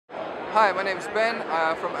Hi, my name is Ben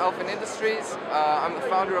from Alphyn Industries. I'm the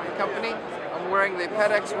founder of the company. I'm wearing the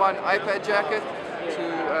PADX-1 iPad jacket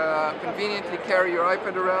to conveniently carry your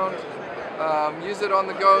iPad around, use it on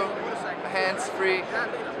the go, hands-free,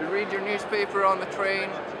 read your newspaper on the train,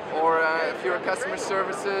 or if you're a customer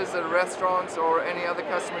services at restaurants or any other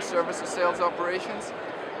customer service or sales operations.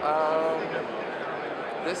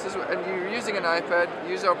 And you're using an iPad,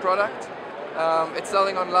 use our product. It's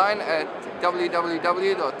selling online at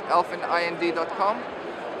www.alphynind.com.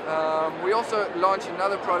 We also launched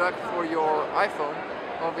another product for your iPhone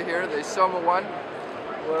over here, the Soma 1,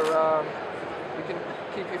 where you can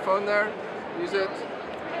keep your phone there, use it.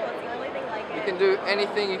 You can do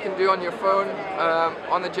anything you can do on your phone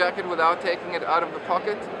on the jacket without taking it out of the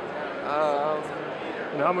pocket.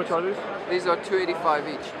 And how much are these? These are $285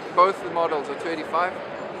 each. Both the models are $285.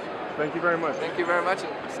 Thank you very much. Thank you very much,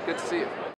 and it's good to see you.